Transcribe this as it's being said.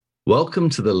Welcome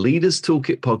to the Leaders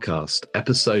Toolkit Podcast,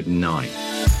 Episode 9.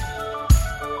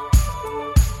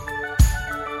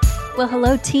 Well,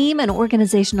 hello, team and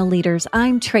organizational leaders.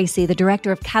 I'm Tracy, the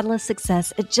Director of Catalyst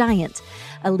Success at Giant,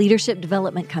 a leadership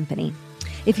development company.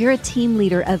 If you're a team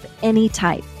leader of any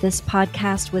type, this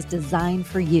podcast was designed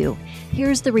for you.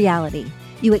 Here's the reality.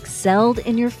 You excelled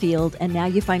in your field, and now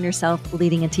you find yourself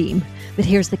leading a team. But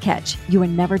here's the catch. You were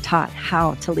never taught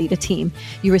how to lead a team.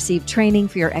 You received training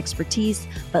for your expertise,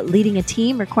 but leading a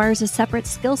team requires a separate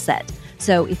skill set.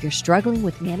 So if you're struggling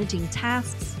with managing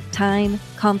tasks, time,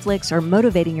 conflicts, or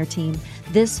motivating your team,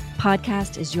 this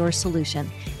podcast is your solution.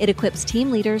 It equips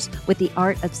team leaders with the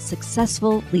art of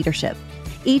successful leadership.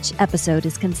 Each episode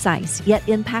is concise yet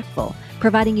impactful,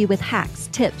 providing you with hacks,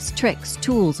 tips, tricks,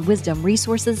 tools, wisdom,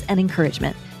 resources, and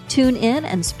encouragement. Tune in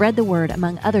and spread the word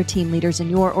among other team leaders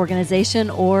in your organization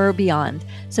or beyond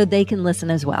so they can listen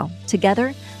as well.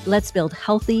 Together, let's build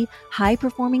healthy,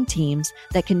 high-performing teams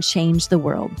that can change the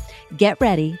world. Get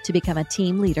ready to become a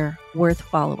team leader worth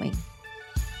following.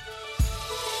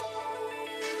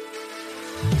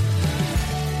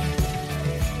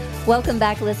 Welcome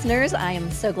back, listeners. I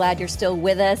am so glad you're still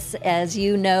with us. As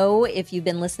you know, if you've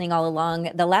been listening all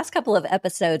along, the last couple of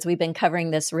episodes, we've been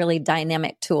covering this really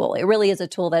dynamic tool. It really is a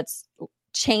tool that's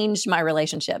changed my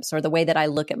relationships, or the way that I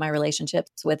look at my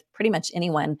relationships with pretty much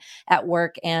anyone at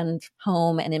work and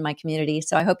home and in my community.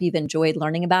 So I hope you've enjoyed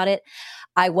learning about it.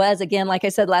 I was, again, like I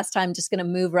said last time, just going to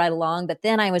move right along. But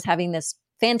then I was having this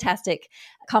fantastic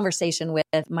conversation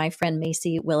with my friend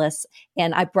Macy Willis.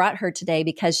 And I brought her today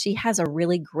because she has a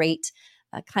really great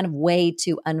kind of way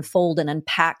to unfold and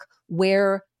unpack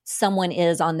where someone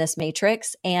is on this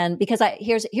matrix. And because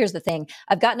here's the thing,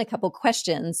 I've gotten a couple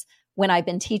questions when I've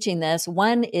been teaching this.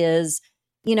 One is,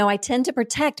 I tend to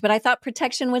protect, but I thought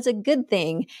protection was a good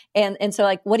thing. And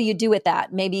so what do you do with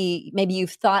that? Maybe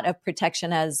you've thought of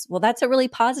protection as, well, that's a really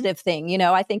positive thing.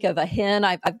 I think of a hen.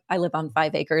 I live on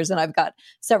 5 acres and I've got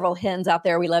several hens out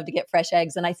there. We love to get fresh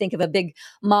eggs. And I think of a big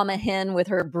mama hen with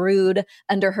her brood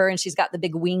under her, and she's got the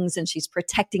big wings and she's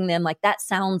protecting them. That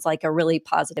sounds like a really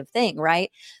positive thing,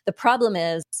 right? The problem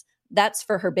is, that's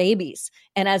for her babies.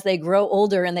 And as they grow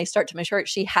older and they start to mature,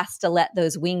 she has to let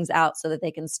those wings out so that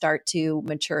they can start to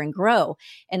mature and grow.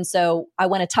 And so I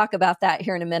want to talk about that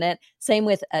here in a minute. Same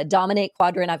with a dominate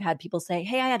quadrant. I've had people say,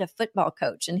 hey, I had a football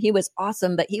coach and he was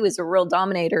awesome, but he was a real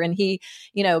dominator and he,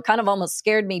 kind of almost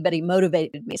scared me, but he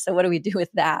motivated me. So what do we do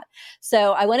with that?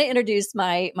 So I want to introduce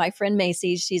my friend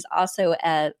Macy. She's also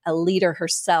a leader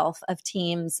herself of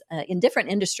teams in different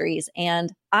industries.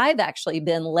 And I've actually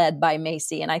been led by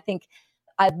Macy. And I think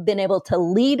I've been able to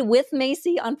lead with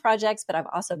Macy on projects, but I've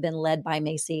also been led by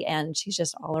Macy, and she's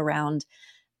just all around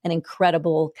an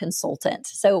incredible consultant.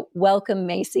 So welcome,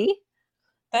 Macy.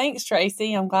 Thanks,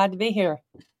 Tracy. I'm glad to be here.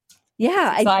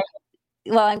 Yeah.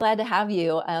 I'm glad to have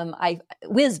you.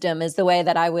 Wisdom is the way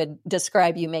that I would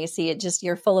describe you, Macy.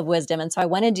 You're full of wisdom. And so I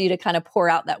wanted you to kind of pour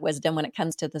out that wisdom when it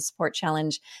comes to the Support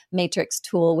Challenge Matrix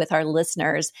tool with our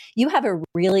listeners. You have a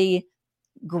really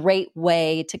great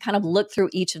way to kind of look through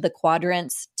each of the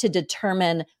quadrants to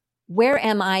determine, where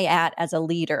am I at as a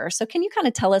leader? So can you kind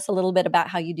of tell us a little bit about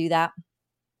how you do that?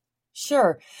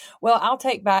 Sure. Well, I'll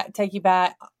take you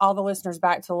back, all the listeners,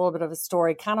 back to a little bit of a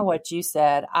story, kind of what you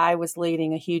said. I was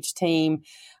leading a huge team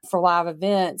for live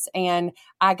events, and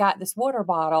I got this water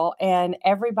bottle, and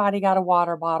everybody got a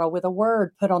water bottle with a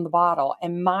word put on the bottle.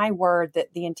 And my word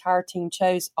that the entire team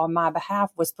chose on my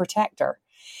behalf was protector.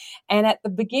 And at the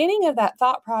beginning of that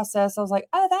thought process, I was like,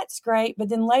 oh, that's great. But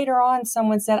then later on,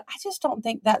 someone said, I just don't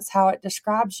think that's how it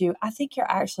describes you. I think you're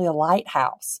actually a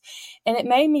lighthouse. And it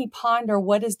made me ponder,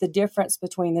 what is the difference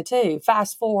between the two?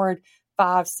 Fast forward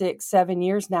 5, 6, 7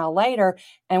 years now later,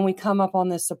 and we come up on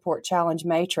this Support Challenge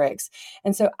Matrix.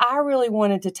 And so I really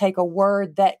wanted to take a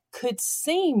word that could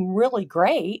seem really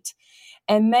great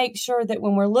and make sure that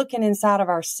when we're looking inside of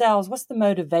ourselves, what's the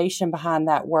motivation behind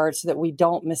that word, so that we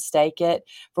don't mistake it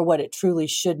for what it truly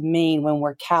should mean when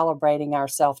we're calibrating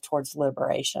ourselves towards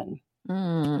liberation.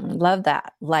 Love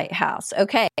that. Lighthouse.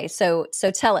 Okay. So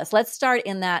tell us, let's start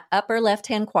in that upper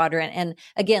left-hand quadrant. And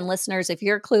again, listeners, if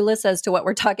you're clueless as to what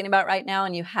we're talking about right now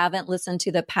and you haven't listened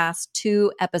to the past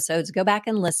 2 episodes, go back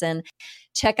and listen.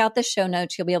 Check out the show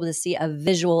notes. You'll be able to see a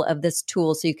visual of this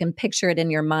tool so you can picture it in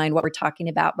your mind what we're talking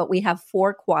about. But we have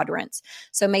 4 quadrants.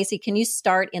 So Macy, can you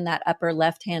start in that upper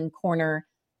left-hand corner?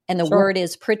 And the Sure. word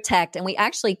is protect. And we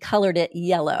actually colored it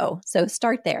yellow. So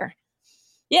start there.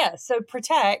 Yeah. So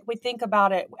protect, we think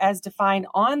about it as defined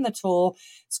on the tool.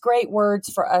 It's great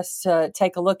words for us to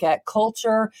take a look at: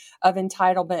 culture of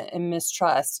entitlement and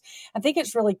mistrust. I think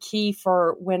it's really key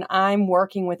for when I'm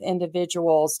working with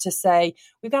individuals to say,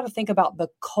 we've got to think about the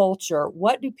culture.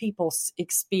 What do people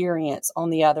experience on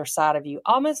the other side of you?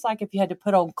 Almost like if you had to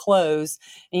put on clothes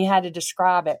and you had to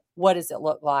describe it, what does it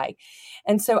look like?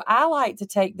 And so I like to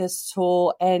take this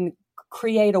tool and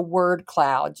create a word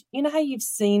cloud. You know how you've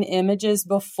seen images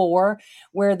before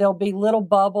where there'll be little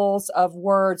bubbles of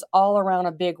words all around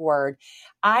a big word?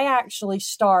 I actually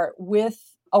start with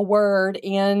a word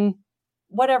in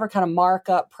whatever kind of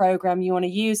markup program you want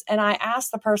to use. And I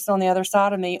ask the person on the other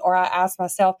side of me, or I ask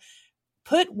myself,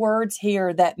 put words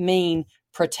here that mean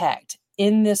protect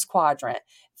in this quadrant.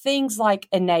 Things like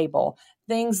enable,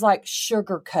 things like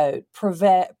sugarcoat,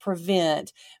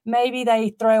 prevent. Maybe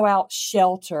they throw out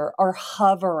shelter or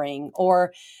hovering,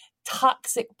 or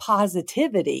toxic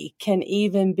positivity can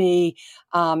even be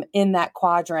in that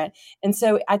quadrant. And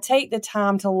so I take the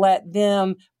time to let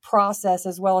them process,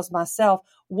 as well as myself,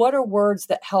 what are words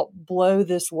that help blow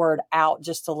this word out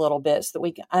just a little bit so that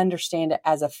we can understand it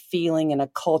as a feeling and a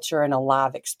culture and a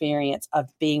live experience of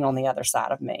being on the other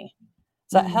side of me.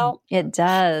 Does that help? It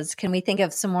does. Can we think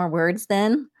of some more words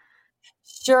then?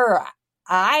 Sure.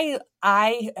 I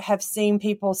have seen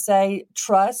people say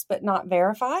trust but not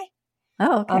verify.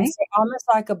 Oh, okay. So almost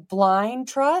like a blind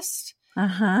trust.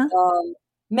 Uh-huh.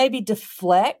 Maybe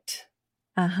deflect.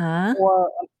 Uh-huh. Or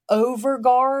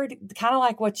overguard, kind of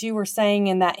like what you were saying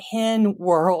in that hen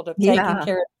world of taking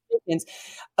care of chickens.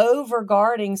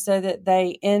 Overguarding so that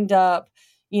they end up,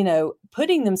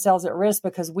 putting themselves at risk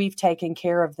because we've taken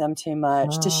care of them too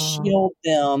much to shield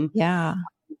them. Yeah.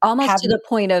 Almost to the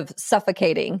point of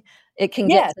suffocating. It can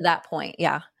get to that point.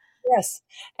 Yeah. Yes.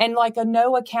 And like a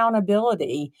no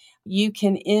accountability, you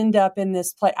can end up in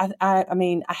this place. I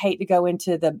mean, I hate to go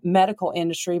into the medical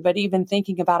industry, but even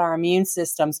thinking about our immune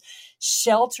systems,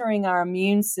 sheltering our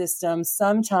immune system,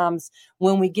 sometimes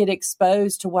when we get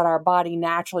exposed to what our body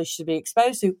naturally should be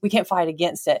exposed to, we can't fight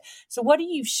against it. So what are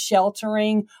you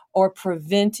sheltering or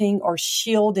preventing or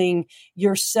shielding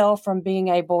yourself from being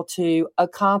able to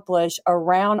accomplish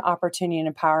around opportunity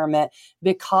and empowerment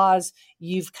because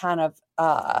you've kind of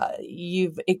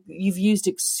you've used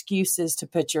excuses to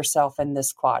put yourself in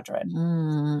this quadrant?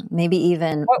 Maybe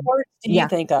even. What words do you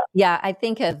think of? Yeah, I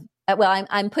think of. Well,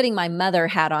 I'm putting my mother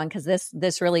hat on because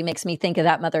this really makes me think of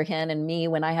that mother hen and me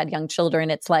when I had young children.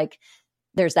 It's like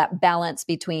there's that balance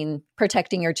between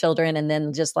protecting your children and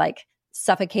then just like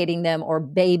suffocating them or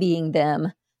babying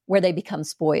them where they become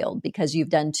spoiled because you've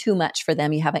done too much for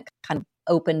them. You haven't kind of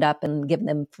opened up and given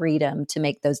them freedom to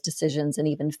make those decisions and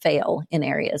even fail in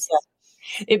areas. Yeah.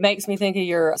 It makes me think of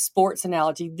your sports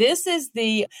analogy. This is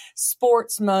the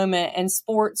sports moment and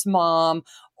sports mom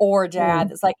or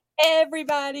dad. It's like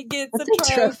everybody gets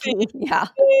a trophy. Yeah.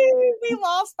 Woo, we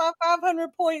lost by 500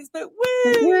 points, but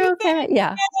we're okay.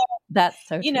 Yeah. That's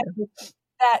so true.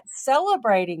 That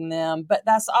celebrating them, but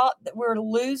that's all. We're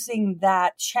losing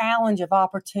that challenge of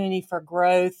opportunity for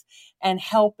growth and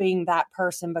helping that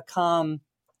person become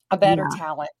a better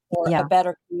talent or a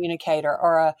better communicator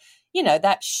or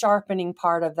that sharpening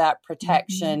part of that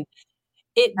protection.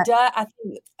 It does.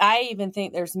 I even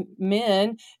think there's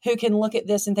men who can look at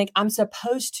this and think, I'm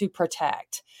supposed to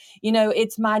protect.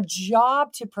 It's my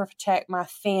job to protect my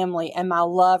family and my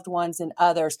loved ones and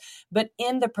others. But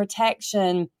in the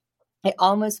protection, it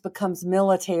almost becomes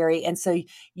military. And so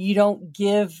you don't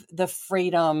give the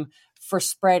freedom for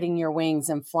spreading your wings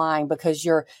and flying because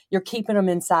you're keeping them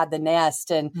inside the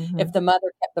nest. And if the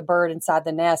mother kept the bird inside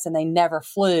the nest and they never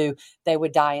flew, they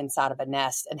would die inside of a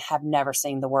nest and have never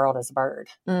seen the world as a bird.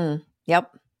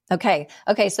 Yep. Okay.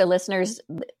 So listeners,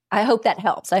 I hope that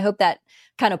helps. I hope that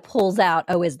kind of pulls out,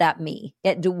 is that me?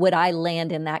 Would I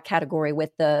land in that category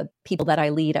with the people that I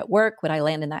lead at work? Would I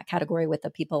land in that category with the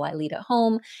people I lead at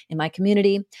home, in my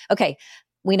community? Okay.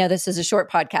 We know this is a short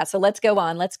podcast, so let's go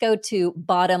on. Let's go to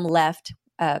bottom left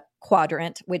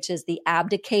quadrant, which is the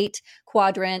abdicate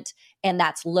quadrant. And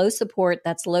that's low support,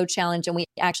 that's low challenge. And we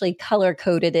actually color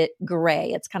coded it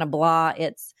gray. It's kind of blah.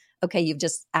 It's okay, you've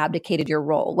just abdicated your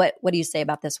role. What do you say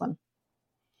about this one?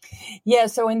 Yeah,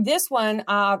 so in this one,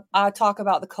 I talk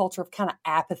about the culture of kind of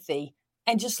apathy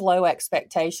and just low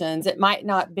expectations. It might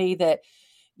not be that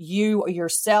you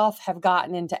yourself have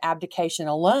gotten into abdication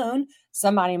alone.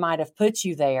 Somebody might have put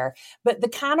you there. But the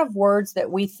kind of words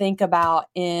that we think about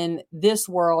in this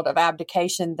world of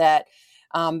abdication that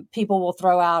people will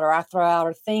throw out or I throw out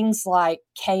are things like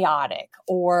chaotic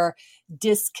or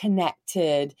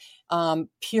disconnected,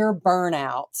 pure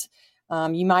burnout.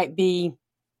 You might be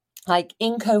like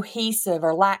incohesive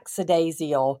or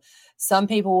lackadaisical. Some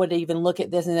people would even look at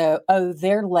this and go, oh,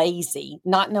 they're lazy,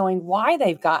 not knowing why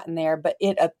they've gotten there, but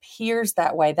it appears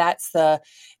that way. They're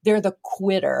the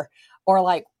quitter, or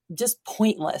like just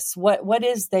pointless. What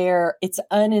is there? It's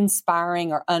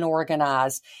uninspiring or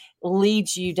unorganized,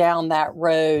 leads you down that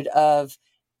road of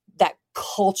that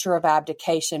culture of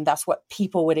abdication. That's what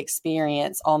people would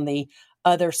experience on the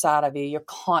other side of you. You're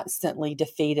constantly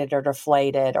defeated or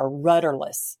deflated or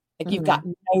rudderless. Like you've got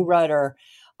no rudder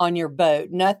on your boat.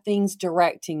 Nothing's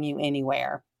directing you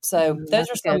anywhere. So those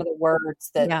are some of the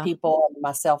words that people and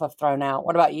myself have thrown out.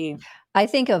 What about you? I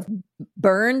think of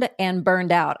burned and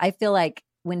burned out. I feel like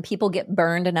when people get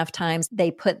burned enough times,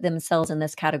 they put themselves in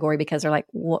this category because they're like,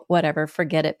 whatever,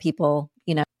 forget it, people,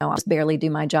 I'll just barely do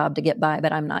my job to get by,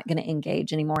 but I'm not going to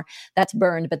engage anymore. That's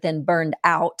burned. But then burned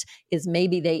out is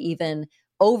maybe they even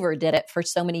overdid it for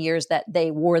so many years that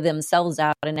they wore themselves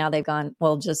out. And now they've gone,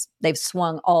 they've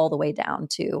swung all the way down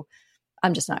to,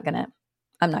 I'm not going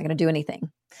to do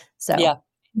anything. So, okay.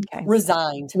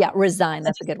 Resigned. Yeah. Resigned.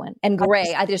 That's a good one. And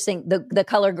gray. I just think the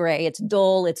color gray, it's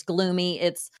dull, it's gloomy.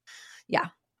 It's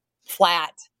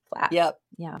flat. Yep.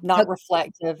 Yeah. Not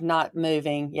reflective, not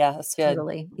moving. Yeah. That's good.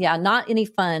 Totally. Yeah. Not any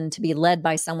fun to be led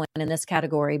by someone in this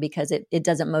category because it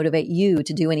doesn't motivate you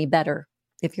to do any better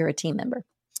if you're a team member.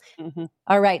 Mm-hmm.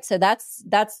 All right. So that's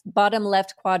bottom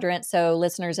left quadrant. So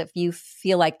listeners, if you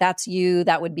feel like that's you,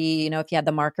 that would be, if you had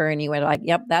the marker and you were like,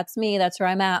 yep, that's me. That's where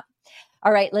I'm at.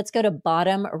 All right. Let's go to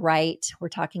bottom right. We're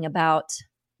talking about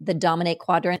the dominate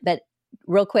quadrant, but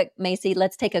real quick, Macy,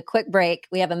 let's take a quick break.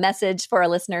 We have a message for our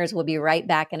listeners. We'll be right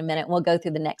back in a minute. We'll go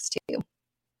through the next two.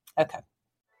 Okay.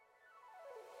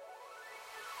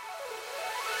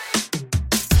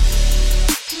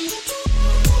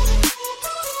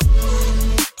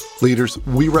 Leaders,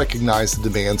 we recognize the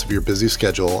demands of your busy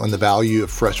schedule and the value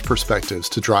of fresh perspectives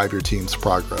to drive your team's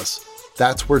progress.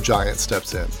 That's where Giant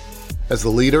steps in. As the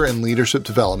leader in leadership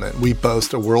development, we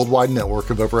boast a worldwide network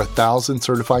of over 1,000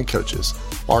 certified coaches,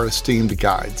 our esteemed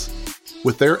guides.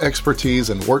 With their expertise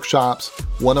in workshops,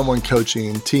 one-on-one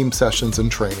coaching, team sessions,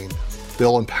 and training,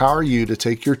 they'll empower you to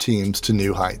take your teams to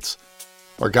new heights.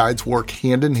 Our guides work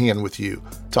hand in hand with you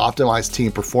to optimize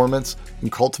team performance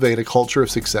and cultivate a culture of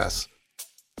success.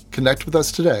 Connect with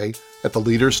us today at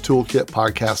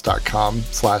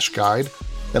theleaderstoolkitpodcast.com/guide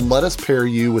and let us pair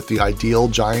you with the ideal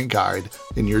Giant guide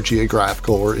in your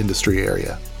geographical or industry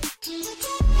area.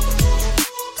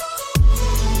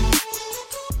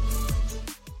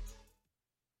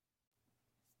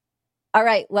 All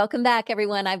right. Welcome back,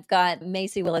 everyone. I've got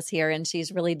Macy Willis here, and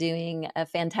she's really doing a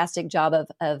fantastic job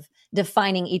of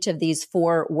defining each of these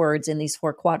 4 words in these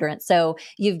 4 quadrants. So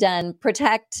you've done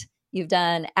protect, you've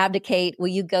done abdicate. Will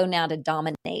you go now to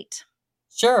dominate?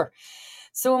 Sure.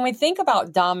 So when we think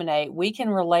about dominate, we can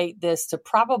relate this to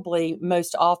probably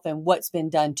most often what's been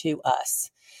done to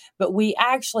us. But we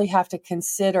actually have to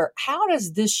consider, how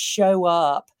does this show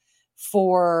up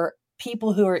for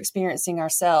people who are experiencing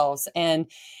ourselves?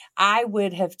 And I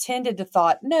would have tended to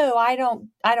thought, no, I don't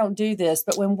do this.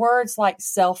 But when words like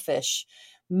selfish,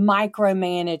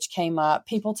 micromanage came up,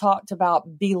 people talked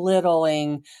about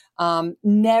belittling,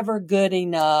 never good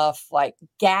enough, like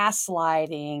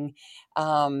gaslighting,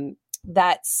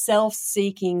 that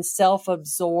self-seeking,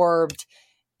 self-absorbed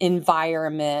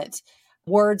environment.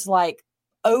 Words like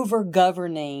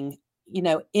over-governing,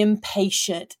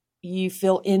 impatient, you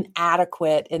feel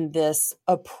inadequate in this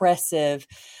oppressive,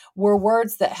 were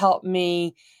words that helped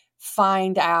me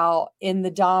find out in the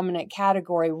dominant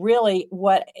category, really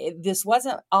what this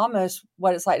wasn't almost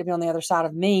what it's like to be on the other side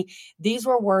of me. These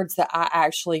were words that I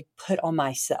actually put on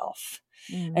myself.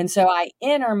 And so I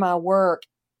enter my work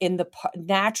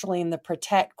naturally in the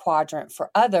protect quadrant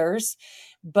for others,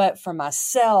 but for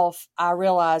myself, I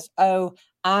realized,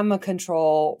 I'm a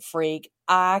control freak.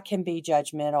 I can be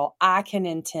judgmental. I can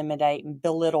intimidate and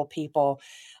belittle people,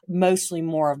 mostly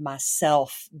more of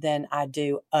myself than I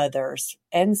do others.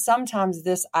 And sometimes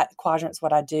this quadrant's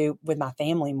what I do with my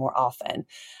family more often.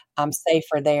 I'm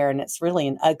safer there, and it's really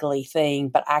an ugly thing,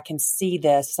 but I can see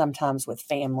this sometimes with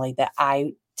family that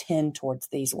I tend towards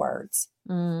these words.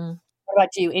 What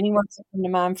about you? Any words that come to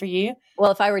mind for you?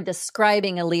 Well, if I were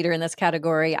describing a leader in this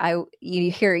category,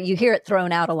 you hear it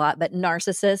thrown out a lot, but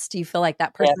narcissist, do you feel like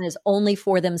that person is only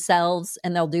for themselves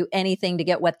and they'll do anything to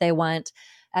get what they want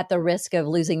at the risk of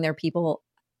losing their people?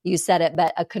 You said it,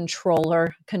 but a control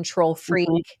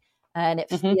freak, and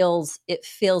it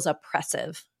feels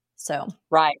oppressive. So,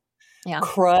 right. Yeah.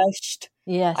 Crushed.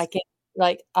 Yes. I can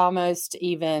almost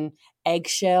even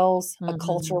eggshells, a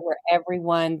culture where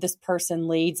this person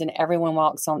leads and everyone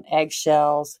walks on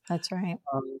eggshells. That's right.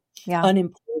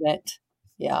 Unimportant.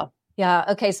 Yeah. Yeah.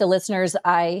 Okay. So listeners,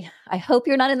 I hope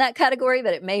you're not in that category,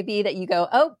 but it may be that you go,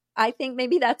 oh, I think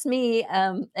maybe that's me.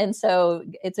 And so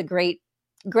it's a great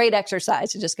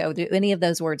exercise to just go, do any of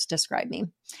those words describe me?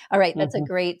 All right. That's a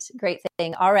great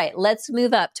thing. All right. Let's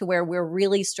move up to where we're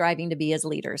really striving to be as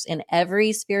leaders in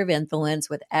every sphere of influence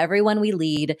with everyone we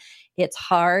lead. It's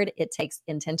hard. It takes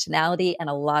intentionality and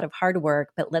a lot of hard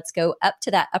work, but let's go up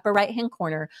to that upper right-hand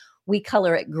corner. We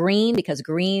color it green because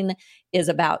green is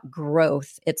about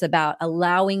growth. It's about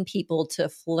allowing people to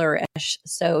flourish.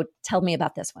 So tell me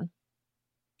about this one.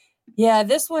 Yeah,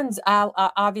 this one's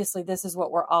obviously this is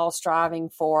what we're all striving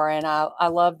for. And I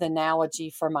love the analogy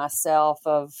for myself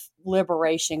of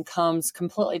liberation comes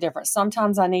completely different.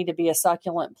 Sometimes I need to be a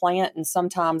succulent plant and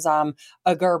sometimes I'm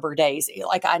a Gerber daisy.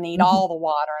 Like I need all the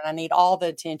water and I need all the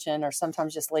attention, or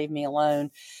sometimes just leave me alone.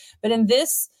 But in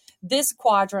this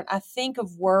quadrant, I think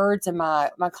of words, and my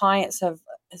clients have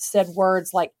said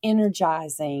words like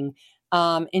energizing,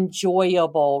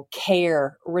 enjoyable,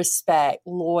 care, respect,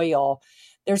 loyal.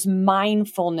 There's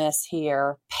mindfulness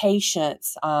here,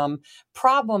 patience,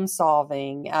 problem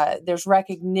solving. There's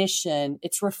recognition.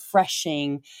 It's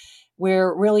refreshing.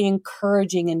 We're really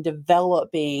encouraging and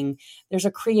developing. There's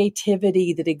a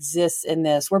creativity that exists in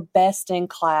this. We're best in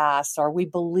class, or we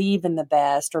believe in the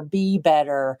best, or be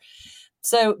better.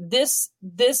 So this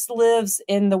lives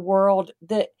in the world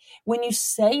that when you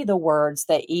say the words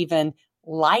that even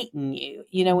lighten you,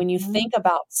 when you think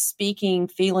about speaking,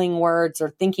 feeling words or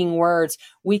thinking words,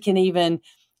 we can even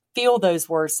feel those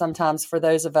words sometimes for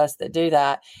those of us that do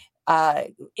that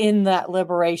in that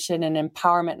liberation and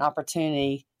empowerment and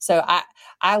opportunity. So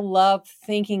I love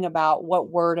thinking about what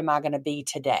word am I going to be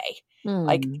today?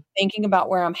 Like thinking about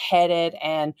where I'm headed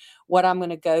and what I'm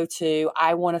going to go to.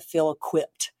 I want to feel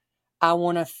equipped. I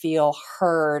want to feel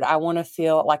heard. I want to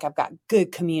feel like I've got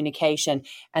good communication.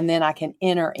 And then I can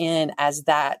enter in as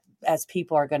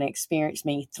people are going to experience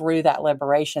me through that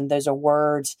liberation. Those are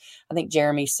words. I think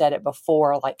Jeremy said it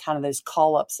before, like kind of those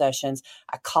call-up sessions.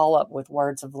 I call up with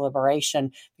words of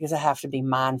liberation because I have to be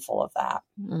mindful of that.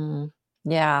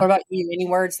 Yeah. What about you? Any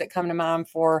words that come to mind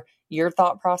for your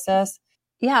thought process?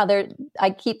 Yeah, I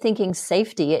keep thinking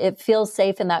safety. It feels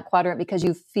safe in that quadrant because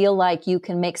you feel like you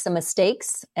can make some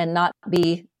mistakes and not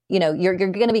be, you're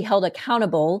going to be held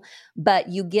accountable, but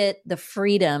you get the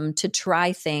freedom to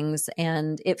try things,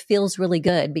 and it feels really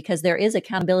good because there is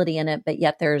accountability in it, but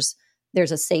yet there's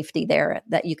a safety there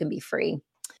that you can be free.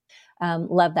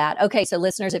 Love that. Okay, so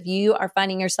listeners, if you are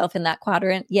finding yourself in that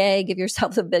quadrant, yay, give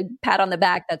yourself a big pat on the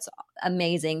back. That's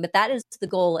amazing. But that is the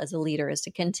goal as a leader, is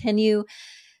to continue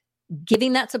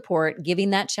giving that support,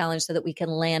 giving that challenge so that we can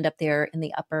land up there in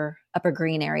the upper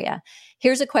green area.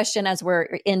 Here's a question as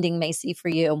we're ending, Macy, for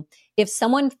you. If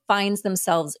someone finds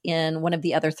themselves in one of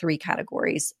the other three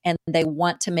categories and they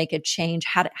want to make a change,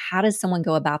 how does someone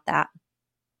go about that?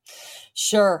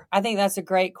 Sure. I think that's a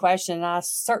great question. I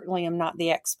certainly am not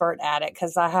the expert at it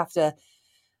because I have to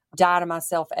die to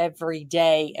myself every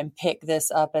day and pick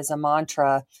this up as a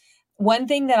mantra. One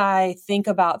thing that I think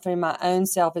about through my own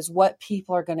self is what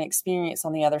people are going to experience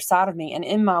on the other side of me. And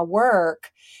in my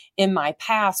work, in my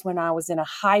past, when I was in a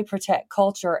high protect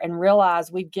culture and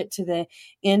realized we'd get to the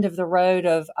end of the road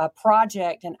of a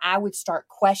project and I would start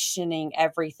questioning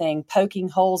everything, poking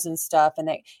holes and stuff. And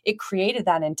it created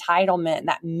that entitlement,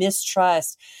 that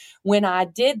mistrust. When I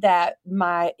did that,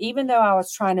 even though I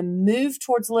was trying to move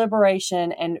towards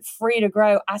liberation and free to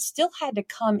grow, I still had to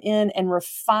come in and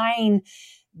refine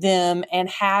them and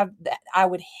I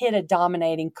would hit a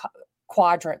dominating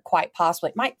quadrant quite possibly.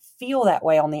 It might feel that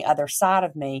way on the other side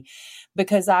of me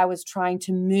because I was trying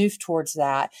to move towards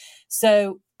that.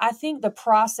 So I think the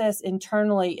process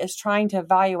internally is trying to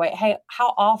evaluate, hey,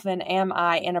 how often am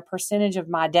I in a percentage of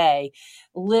my day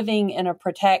living in a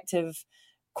protective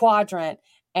quadrant,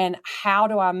 and how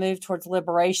do I move towards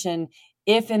liberation?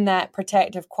 If in that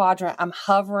protective quadrant I'm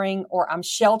hovering or I'm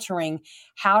sheltering,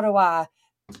 how do I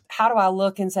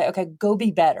look and say, okay, go be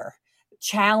better,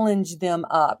 challenge them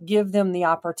up, give them the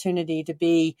opportunity to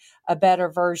be a better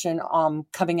version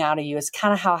coming out of you is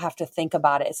kind of how I have to think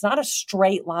about it. It's not a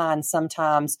straight line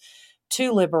sometimes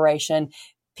to liberation.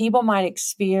 People might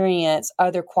experience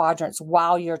other quadrants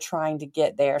while you're trying to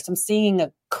get there. So I'm seeing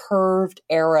a curved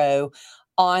arrow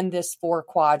on this 4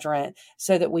 quadrant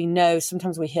so that we know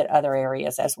sometimes we hit other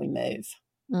areas as we move.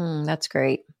 That's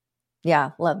great.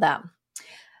 Yeah, love that.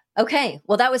 Okay.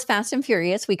 Well, that was fast and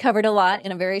furious. We covered a lot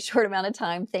in a very short amount of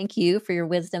time. Thank you for your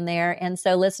wisdom there. And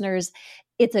so listeners,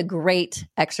 it's a great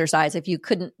exercise. If you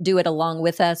couldn't do it along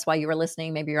with us while you were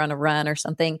listening, maybe you're on a run or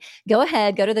something, go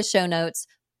ahead, go to the show notes,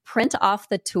 print off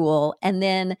the tool, and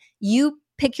then you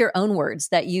pick your own words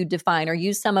that you define or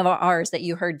use some of ours that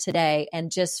you heard today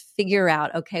and just figure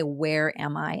out, okay, where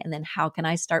am I? And then how can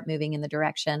I start moving in the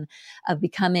direction of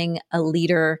becoming a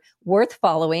leader worth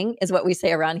following, is what we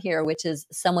say around here, which is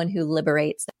someone who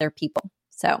liberates their people.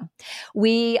 So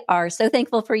we are so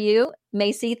thankful for you.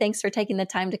 Macy, thanks for taking the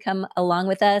time to come along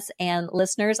with us. And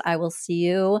listeners, I will see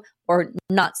you or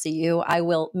not see you. I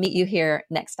will meet you here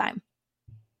next time.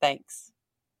 Thanks.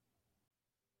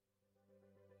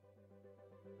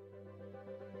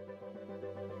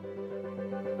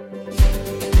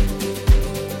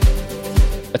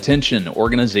 Attention,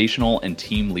 organizational and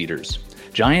team leaders.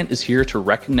 Giant is here to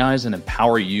recognize and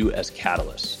empower you as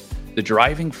catalysts, the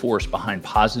driving force behind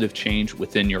positive change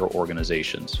within your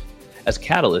organizations. As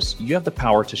catalysts, you have the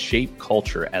power to shape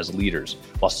culture as leaders,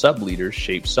 while sub-leaders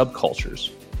shape subcultures.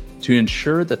 To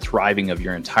ensure the thriving of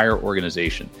your entire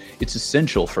organization, it's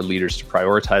essential for leaders to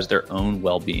prioritize their own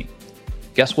well-being.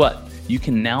 Guess what? You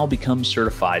can now become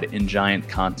certified in Giant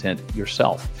content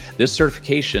yourself. This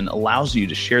certification allows you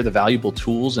to share the valuable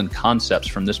tools and concepts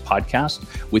from this podcast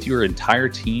with your entire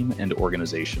team and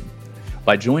organization.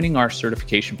 By joining our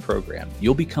certification program,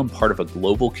 you'll become part of a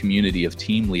global community of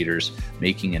team leaders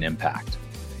making an impact.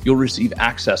 You'll receive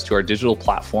access to our digital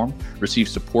platform, receive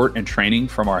support and training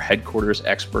from our headquarters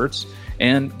experts,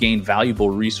 and gain valuable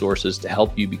resources to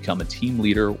help you become a team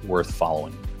leader worth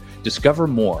following. Discover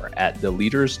more at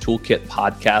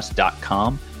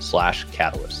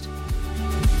theleaderstoolkitpodcast.com/catalyst.